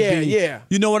it couldn't be. Yeah.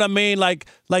 You know what I mean? Like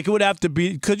it would have to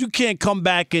be, because you can't come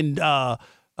back and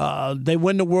they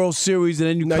win the World Series and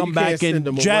then you come back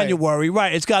in January.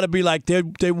 Right. It's got to be like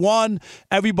they won,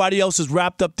 everybody else has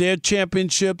wrapped up their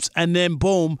championships, and then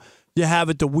boom, you have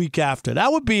it the week after.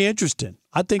 That would be interesting.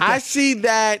 I see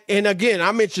that. And again,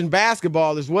 I mentioned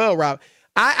basketball as well, Rob.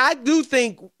 I do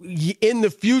think in the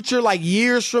future, like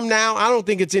years from now, I don't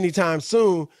think it's anytime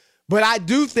soon, but I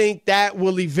do think that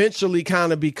will eventually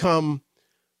kind of become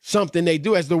something they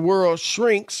do as the world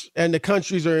shrinks and the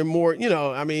countries are in more,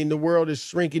 the world is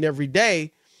shrinking every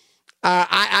day.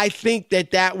 I think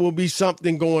that will be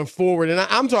something going forward. And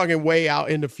I'm talking way out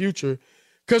in the future.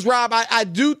 Because, Rob, I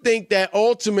do think that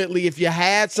ultimately if you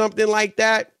had something like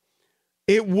that,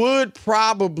 it would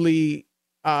probably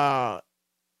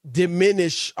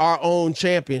diminish our own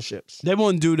championships. They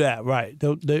wouldn't do that, right?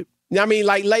 I mean,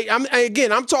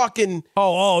 I'm talking.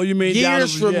 Oh, you mean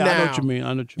years from now? I know what you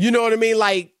mean. You know what I mean?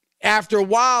 Like after a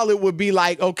while, it would be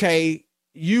like, okay,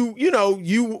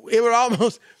 it would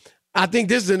almost. I think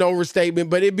this is an overstatement,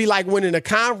 but it'd be like winning a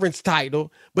conference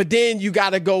title, but then you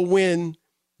got to go win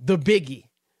the biggie,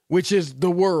 which is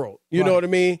the world. You know what I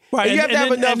mean? Right. And you have to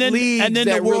have enough leagues and then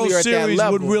that the World really are at that Series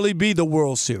level. would really be the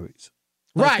World Series.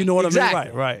 Right. You know what exactly. I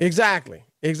mean? Right.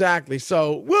 Exactly.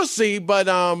 So we'll see. But,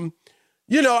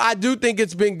 I do think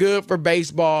it's been good for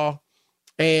baseball.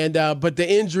 And but the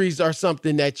injuries are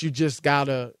something that you just got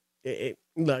to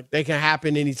look, they can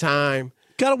happen anytime.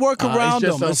 Got to work around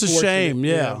them. It's a shame.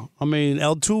 Yeah. Yeah. I mean,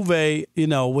 Altuve,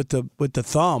 with the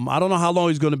thumb, I don't know how long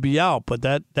he's going to be out, but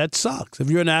that sucks. If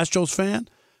you're an Astros fan,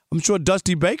 I'm sure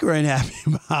Dusty Baker ain't happy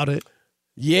about it.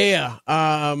 Yeah.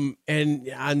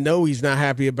 And I know he's not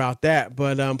happy about that.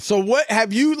 But so what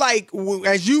have you,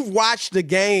 as you've watched the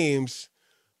games,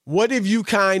 what have you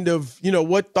kind of,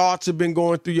 what thoughts have been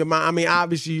going through your mind? I mean,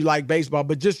 obviously you like baseball,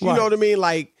 but just, you know what I mean?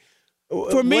 Like,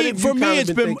 for me,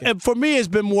 it's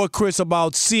been more, Chris,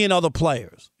 about seeing other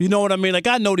players. You know what I mean? Like,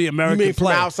 I know the American players.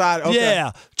 From outside? Okay.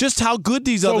 Yeah, just how good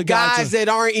these other guys are. Guys that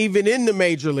aren't even in the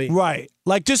major league. Right.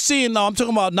 Like, just seeing, I'm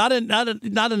talking about not in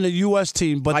the U.S.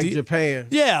 team, but Japan.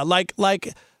 Yeah, like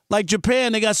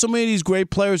Japan, they got so many of these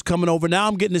great players coming over. Now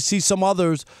I'm getting to see some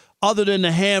others other than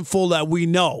the handful that we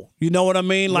know. You know what I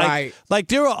mean? Like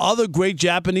there are other great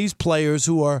Japanese players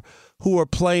who are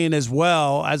playing as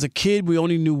well. As a kid, we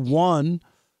only knew one,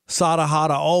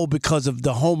 Sadahara because of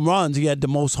the home runs. He had the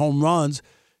most home runs.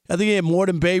 I think he had more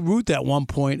than Babe Ruth at one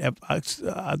point.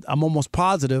 I'm almost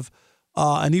positive.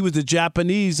 And he was the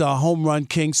Japanese home run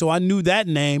king, so I knew that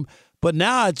name. But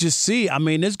now I just see, I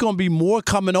mean, there's going to be more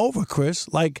coming over,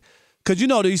 Chris. Like, because,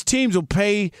 these teams will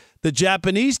pay the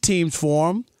Japanese teams for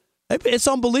them. It's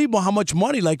unbelievable how much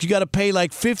money. Like, you got to pay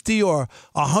like 50 or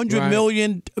 100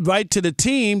 million, right, to the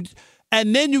team,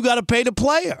 and then you got to pay the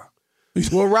player.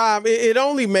 Well, Rob, it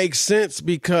only makes sense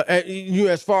because,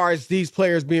 as far as these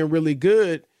players being really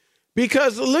good,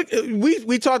 because look,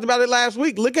 we talked about it last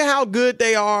week. Look at how good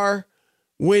they are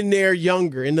when they're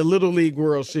younger in the Little League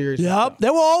World Series. Yep, they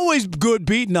were always good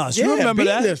beating us. You remember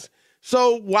that? Us.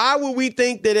 So why would we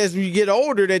think that as we get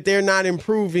older that they're not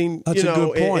improving? That's a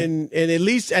good point. And at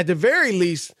least, at the very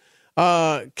least,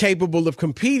 capable of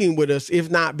competing with us, if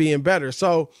not being better.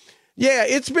 So, yeah,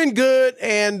 it's been good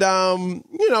and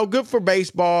good for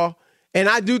baseball. And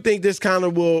I do think this kind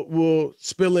of will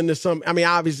spill into some. I mean,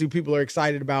 obviously, people are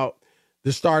excited about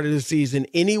the start of the season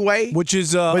anyway, which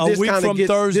is a week from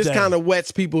Thursday. This kind of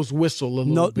wets people's whistle a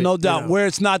little bit. No doubt. Where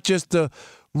it's not just the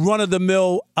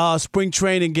run-of-the-mill spring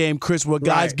training game, Chris, where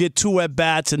guys get 2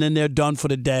 at-bats and then they're done for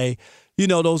the day.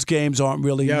 Those games aren't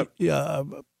really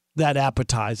that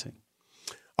appetizing.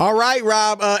 All right,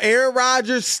 Rob. Aaron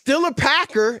Rodgers, still a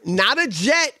Packer, not a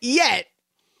Jet yet.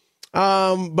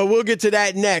 But we'll get to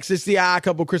that next. It's the Odd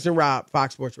Couple, Chris and Rob,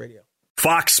 Fox Sports Radio.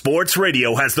 Fox Sports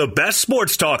Radio has the best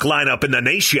sports talk lineup in the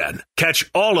nation. Catch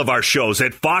all of our shows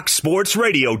at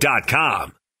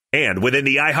foxsportsradio.com. And within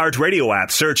the iHeartRadio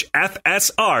app, search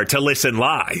FSR to listen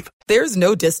live. There's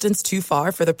no distance too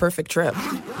far for the perfect trip.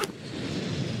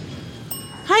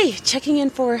 Hi, checking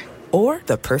in for... Or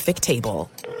the perfect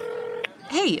table.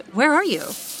 Hey, where are you?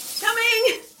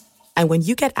 Coming! And when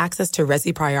you get access to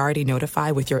Resi Priority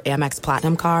Notify with your Amex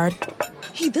Platinum card...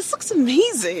 Hey, this looks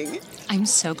amazing. I'm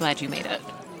so glad you made it.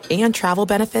 And travel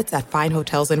benefits at fine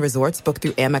hotels and resorts booked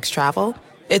through Amex Travel.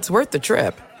 It's worth the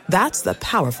trip. That's the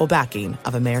powerful backing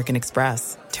of American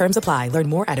Express. Terms apply. Learn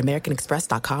more at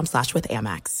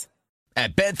americanexpress.com/withAmex.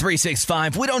 At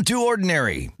Bet365, we don't do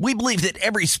ordinary. We believe that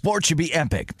every sport should be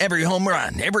epic. Every home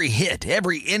run, every hit,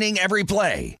 every inning, every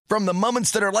play. From the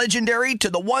moments that are legendary to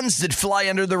the ones that fly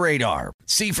under the radar.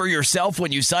 See for yourself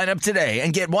when you sign up today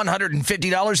and get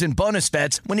 $150 in bonus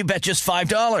bets when you bet just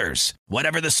 $5.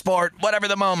 Whatever the sport, whatever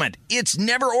the moment, it's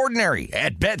never ordinary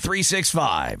at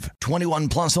Bet365. 21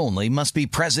 plus only. Must be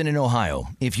present in Ohio.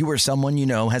 If you or someone you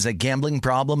know has a gambling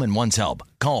problem and wants help,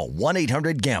 call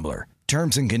 1-800-GAMBLER.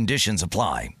 Terms and conditions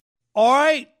apply. All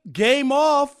right, game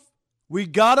off. We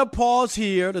got to pause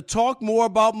here to talk more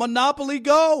about Monopoly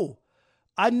Go.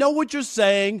 I know what you're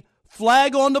saying.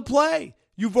 Flag on the play.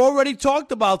 You've already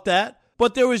talked about that,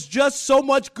 but there is just so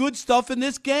much good stuff in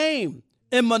this game.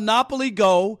 In Monopoly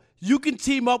Go, you can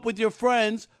team up with your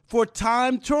friends for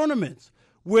timed tournaments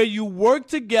where you work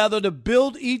together to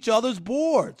build each other's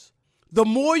boards. The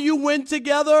more you win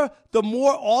together, the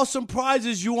more awesome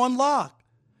prizes you unlock.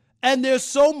 And there's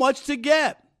so much to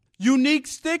get. Unique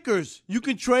stickers you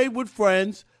can trade with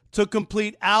friends to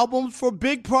complete albums for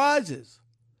big prizes.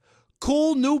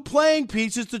 Cool new playing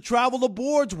pieces to travel the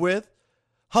boards with.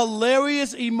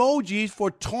 Hilarious emojis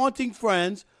for taunting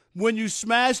friends when you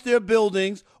smash their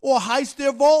buildings or heist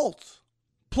their vaults.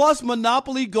 Plus,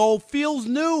 Monopoly Go feels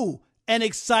new and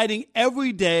exciting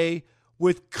every day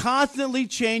with constantly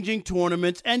changing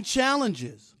tournaments and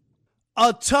challenges.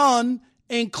 A ton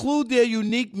include their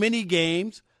unique mini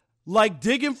games like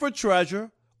digging for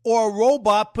treasure or a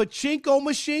robot pachinko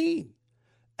machine.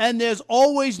 And there's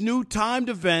always new timed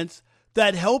events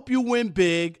that help you win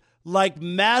big, like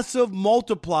massive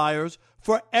multipliers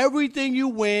for everything you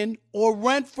win or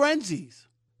rent frenzies.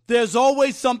 There's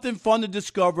always something fun to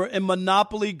discover in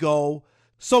Monopoly Go,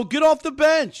 so get off the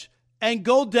bench and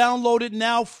go download it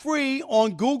now free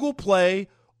on Google Play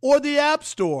or the App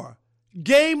Store.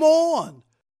 Game on!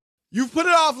 You've put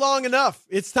it off long enough.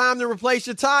 It's time to replace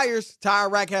your tires. Tire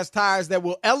Rack has tires that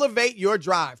will elevate your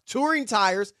drive. Touring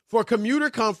tires for commuter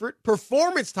comfort,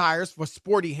 performance tires for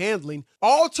sporty handling,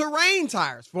 all-terrain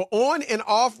tires for on- and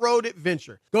off-road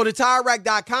adventure. Go to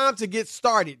TireRack.com to get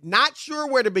started. Not sure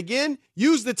where to begin?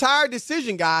 Use the Tire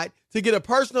Decision Guide to get a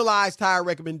personalized tire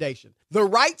recommendation. The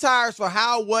right tires for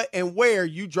how, what, and where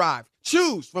you drive.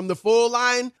 Choose from the full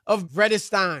line of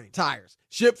Vredestein tires.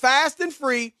 Ship fast and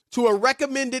free to a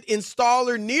recommended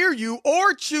installer near you,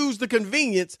 or choose the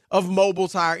convenience of mobile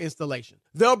tire installation.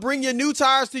 They'll bring your new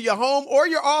tires to your home or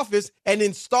your office and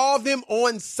install them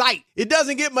on site. It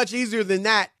doesn't get much easier than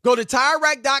that. Go to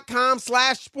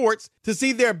TireRack.com/sports to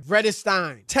see their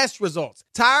Vredestein test results,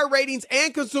 tire ratings,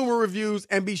 and consumer reviews,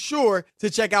 and be sure to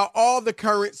check out all the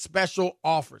current special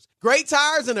offers. Great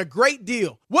tires and a great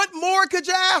deal. What more could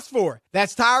you ask for?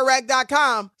 That's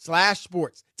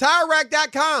TireRack.com/sports.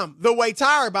 TireRack.com, the way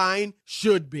tire buying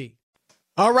should be.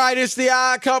 All right, it's the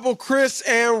Odd Couple, Chris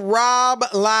and Rob,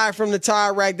 live from the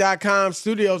TireRack.com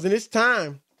studios, and it's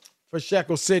time for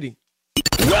Shekel City.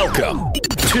 Welcome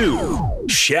to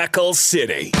Shekel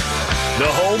City, the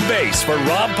home base for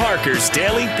Rob Parker's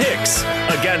daily picks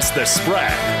against the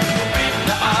spread.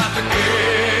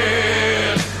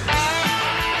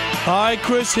 All right,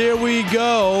 Chris, here we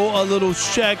go. A little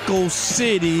Shekel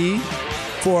City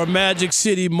for a Magic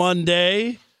City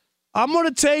Monday. I'm going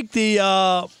to take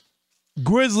the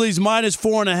Grizzlies minus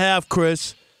 4.5,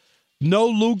 Chris. No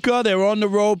Luka. They're on the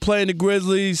road playing the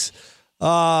Grizzlies.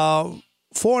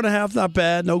 4.5, not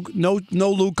bad. No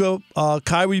Luka.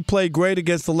 Kyrie played great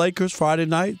against the Lakers Friday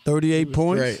night, 38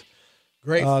 points.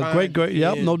 Great. Great.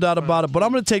 Yep, no doubt about it. But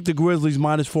I'm going to take the Grizzlies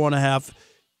minus 4.5,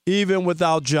 even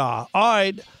without Ja. All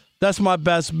right, that's my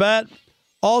best bet.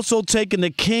 Also taking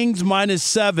the Kings minus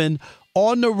 7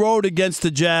 on the road against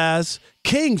the Jazz.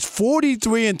 Kings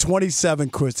 43-27,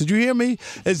 Chris. Did you hear me?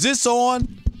 Is this on?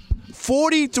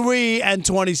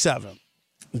 43-27.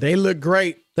 They look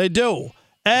great. They do.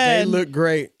 And they look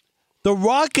great. The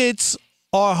Rockets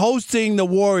are hosting the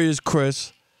Warriors,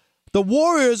 Chris. The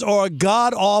Warriors are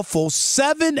god-awful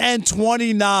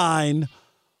 7-29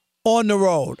 on the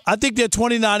road. I think they're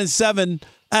 29-7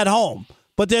 at home.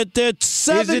 But they're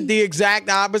 7. Is it the exact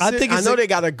opposite? I know they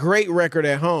got a great record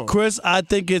at home. Chris, I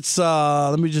think it's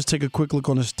let me just take a quick look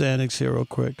on the standings here real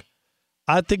quick.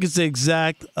 I think it's the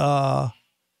exact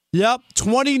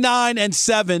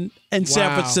 29-7 in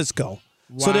San Francisco.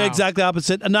 Wow. So they're exactly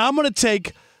opposite. And now I'm going to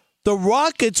take the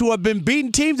Rockets, who have been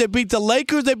beating teams. They beat the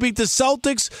Lakers. They beat the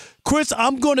Celtics. Chris,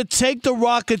 I'm going to take the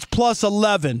Rockets plus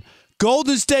 11.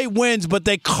 Golden State wins, but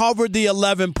they covered the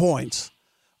 11 points.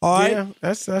 All right. Yeah,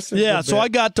 that's a so good bet. I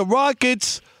got the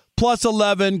Rockets plus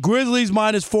 11, Grizzlies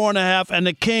minus 4.5, and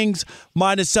the Kings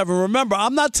minus 7. Remember,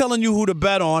 I'm not telling you who to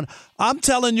bet on. I'm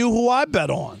telling you who I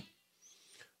bet on.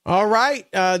 All right.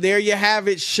 There you have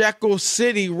it, Shekel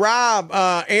City. Rob,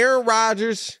 Aaron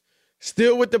Rodgers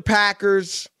still with the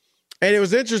Packers. And it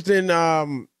was interesting,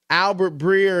 Albert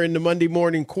Breer in the Monday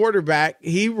Morning Quarterback,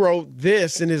 he wrote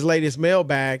this in his latest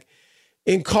mailbag.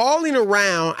 In calling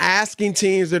around, asking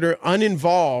teams that are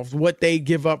uninvolved what they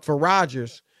give up for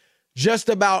Rodgers, just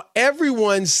about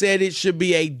everyone said it should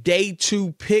be a day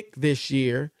 2 pick this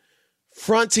year,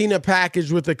 fronting a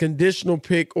package with a conditional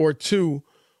pick or 2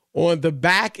 on the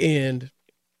back end.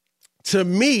 To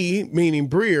me, meaning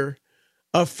Breer,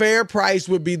 a fair price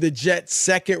would be the Jets'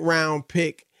 2nd-round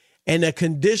pick and a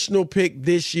conditional pick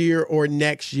this year or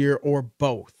next year or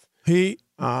both. What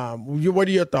are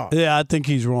your thoughts? Yeah, I think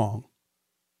he's wrong.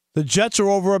 The Jets are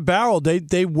over a barrel.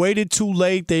 They waited too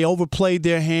late. They overplayed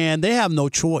their hand. They have no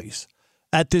choice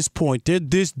at this point. They're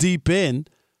this deep in.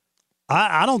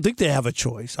 I don't think they have a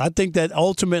choice. I think that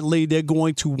ultimately they're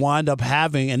going to wind up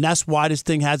having, and that's why this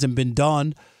thing hasn't been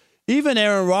done. Even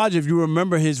Aaron Rodgers, if you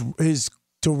remember his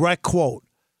direct quote,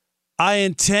 I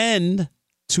intend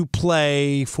to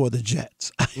play for the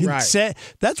Jets. Right.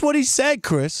 That's what he said,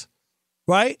 Chris.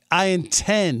 Right? I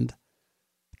intend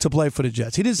to play for the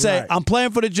Jets. He didn't say, I'm playing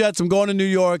for the Jets, I'm going to New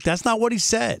York. That's not what he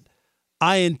said.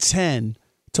 I intend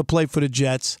to play for the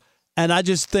Jets. And I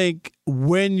just think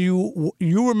when you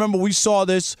remember we saw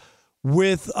this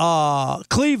with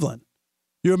Cleveland.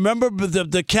 You remember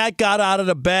the cat got out of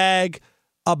the bag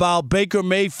about Baker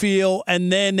Mayfield,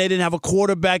 and then they didn't have a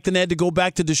quarterback. Then they had to go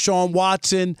back to Deshaun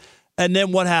Watson. And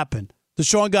then what happened?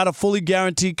 Deshaun got a fully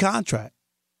guaranteed contract.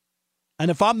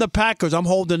 And if I'm the Packers, I'm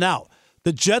holding out.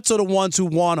 The Jets are the ones who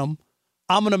want him.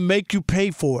 I'm going to make you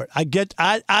pay for it. I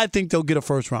think they'll get a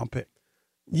 1st-round pick.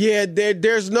 Yeah,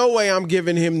 there's no way I'm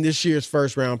giving him this year's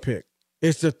 1st-round pick.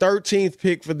 It's the 13th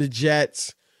pick for the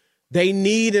Jets. They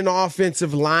need an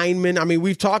offensive lineman. I mean,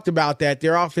 we've talked about that.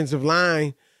 Their offensive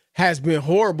line has been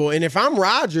horrible. And if I'm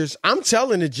Rodgers, I'm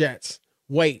telling the Jets,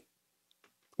 wait.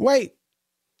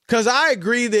 Because I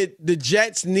agree that the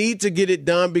Jets need to get it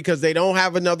done because they don't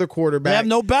have another quarterback. They have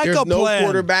no backup There's no plan.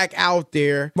 quarterback out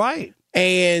there. Right.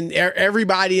 And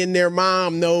everybody and their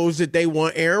mom knows that they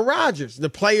want Aaron Rodgers. The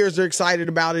players are excited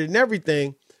about it and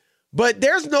everything. But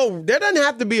there doesn't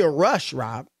have to be a rush,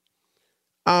 Rob.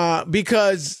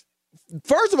 Because,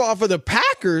 first of all, for the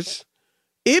Packers,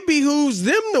 it behooves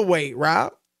them to wait,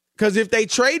 Rob. Because if they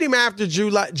trade him after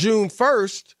June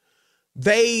 1st,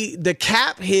 the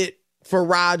cap hit for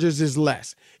Rodgers is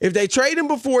less. If they trade him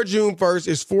before June 1st,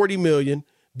 it's $40 million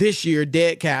this year,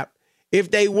 dead cap.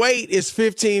 If they wait, it's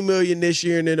 $15 million this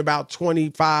year and then about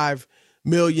 $25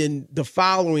 million the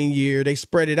following year. They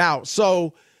spread it out.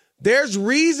 So there's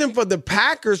reason for the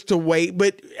Packers to wait.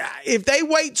 But if they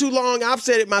wait too long, I've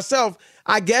said it myself,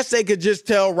 I guess they could just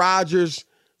tell Rodgers,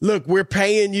 look, we're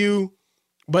paying you,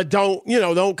 but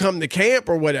don't come to camp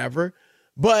or whatever.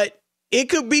 But it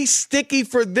could be sticky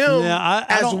for them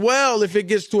as well if it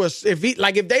gets to if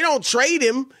they don't trade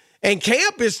him and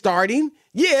camp is starting.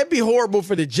 Yeah, it'd be horrible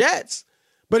for the Jets,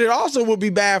 but it also would be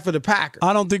bad for the Packers.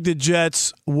 I don't think the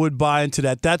Jets would buy into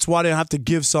that. That's why they have to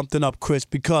give something up, Chris,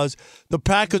 because the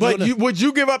Packers. But would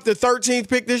you give up the 13th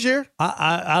pick this year?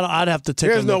 I'd have to take.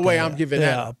 There's a no look way at I'm it. giving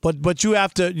that up. But you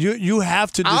have to. You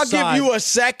have to decide. I'll give you a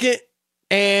second,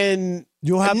 and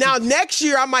next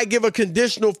year I might give a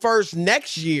conditional first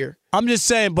next year. I'm just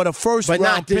saying, but a first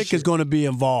round pick is going to be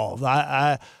involved.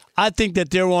 I think that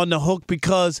they're on the hook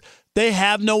because they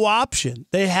have no option.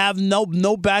 They have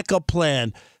no backup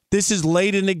plan. This is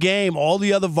late in the game. All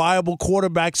the other viable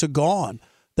quarterbacks are gone.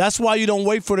 That's why you don't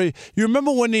wait for you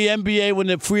remember when the NBA, when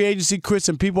the free agency, Chris,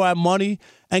 and people had money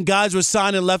and guys were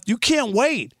signing left? You can't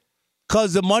wait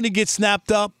because the money gets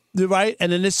snapped up, right?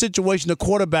 And in this situation, the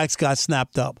quarterbacks got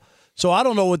snapped up. So I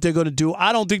don't know what they're going to do.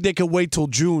 I don't think they can wait till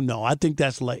June, though. I think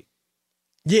that's late.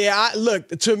 Yeah, look,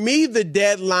 to me, the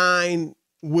deadline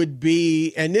would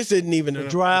be, and this isn't even the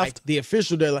draft, the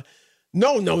official deadline.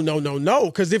 No.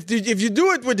 Because if you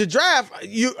do it with the draft,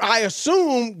 I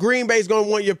assume Green Bay's going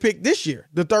to want your pick this year,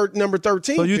 number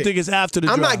 13. So you pick. think it's after the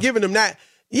draft? I'm not giving them that.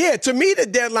 Yeah, to me, the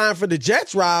deadline for the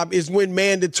Jets, Rob, is when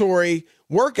mandatory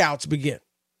workouts begin,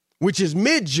 which is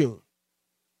mid-June.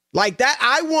 Like that,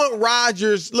 I want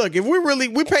Rodgers. Look, if we're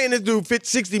paying this dude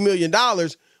 $60 million,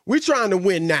 we're trying to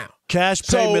win now. Cash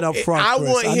payment up front. I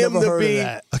want him to be.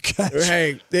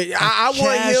 Hey,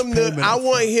 I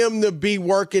want him to be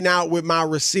working out with my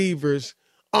receivers,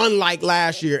 unlike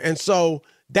last year. And so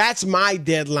that's my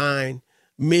deadline,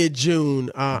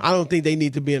 mid-June. I don't think they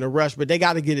need to be in a rush, but they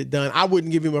got to get it done. I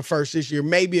wouldn't give him a first this year,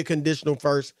 maybe a conditional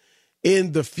first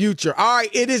in the future. All right,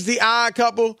 it is the Odd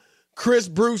Couple. Chris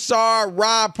Broussard,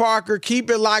 Rob Parker. Keep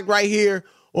it locked right here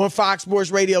on Fox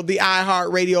Sports Radio, the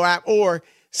iHeartRadio app, or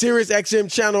Sirius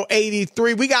XM Channel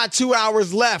 83. We got 2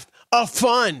 hours left of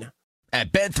fun.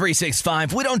 At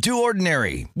Bet365, we don't do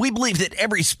ordinary. We believe that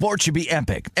every sport should be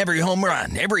epic. Every home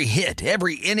run, every hit,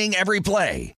 every inning, every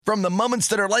play. From the moments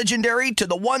that are legendary to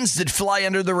the ones that fly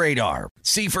under the radar.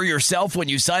 See for yourself when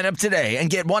you sign up today and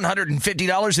get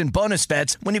 $150 in bonus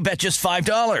bets when you bet just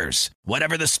 $5.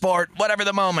 Whatever the sport, whatever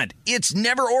the moment, it's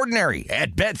never ordinary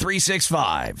at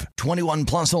Bet365. 21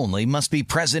 plus only. Must be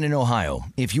present in Ohio.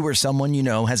 If you or someone you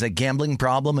know has a gambling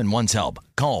problem and wants help,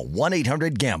 call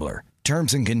 1-800-GAMBLER.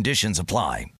 Terms and conditions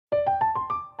apply.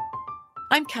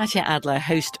 I'm Katya Adler,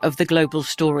 host of The Global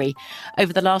Story.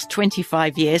 Over the last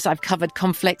 25 years, I've covered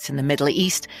conflicts in the Middle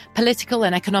East, political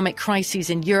and economic crises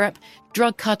in Europe,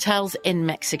 drug cartels in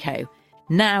Mexico.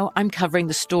 Now I'm covering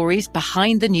the stories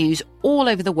behind the news all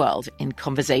over the world in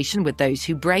conversation with those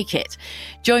who break it.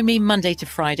 Join me Monday to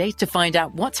Friday to find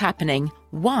out what's happening,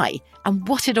 why, and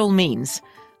what it all means.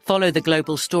 Follow The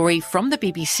Global Story from the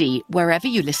BBC wherever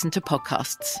you listen to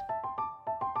podcasts.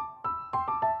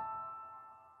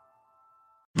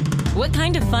 What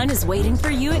kind of fun is waiting for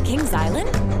you at Kings Island?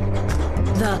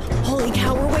 The holy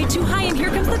cow, we're way too high and here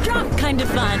comes the drop kind of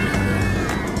fun.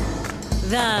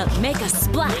 The make a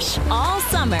splash all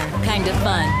summer kind of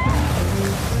fun.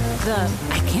 The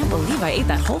I can't believe I ate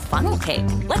that whole funnel cake.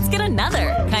 Let's get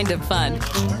another kind of fun.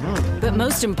 But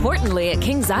most importantly at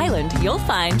Kings Island, you'll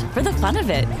find for the fun of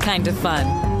it kind of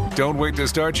fun. Don't wait to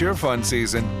start your fun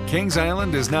season. Kings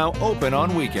Island is now open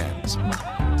on weekends.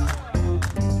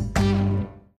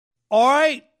 All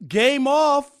right, game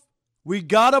off. We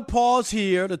got to pause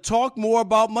here to talk more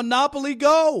about Monopoly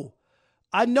Go.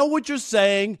 I know what you're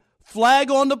saying.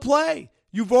 Flag on the play.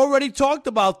 You've already talked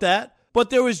about that, but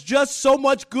there is just so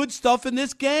much good stuff in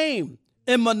this game.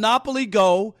 In Monopoly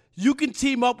Go, you can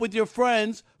team up with your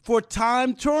friends for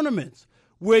timed tournaments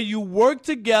where you work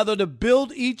together to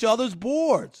build each other's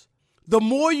boards. The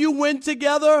more you win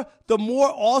together, the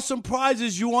more awesome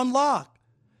prizes you unlock.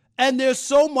 And there's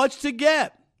so much to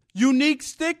get. Unique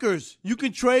stickers you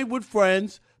can trade with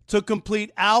friends to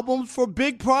complete albums for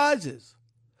big prizes.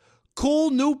 Cool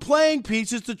new playing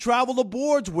pieces to travel the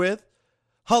boards with.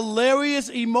 Hilarious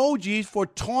emojis for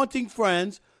taunting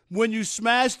friends when you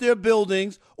smash their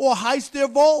buildings or heist their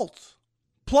vaults.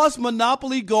 Plus,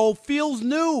 Monopoly Go feels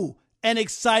new and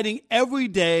exciting every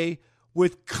day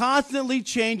with constantly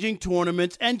changing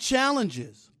tournaments and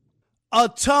challenges. A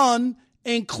ton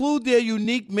include their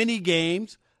unique mini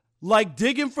games like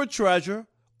digging for treasure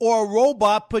or a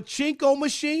robot pachinko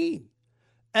machine.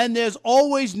 And there's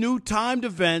always new timed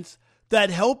events that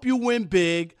help you win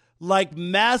big, like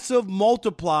massive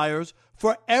multipliers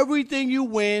for everything you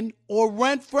win or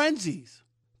rent frenzies.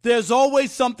 There's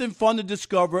always something fun to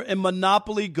discover in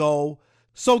Monopoly Go,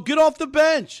 so get off the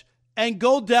bench and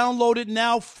go download it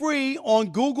now free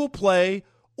on Google Play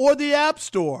or the App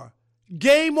Store.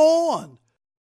 Game on!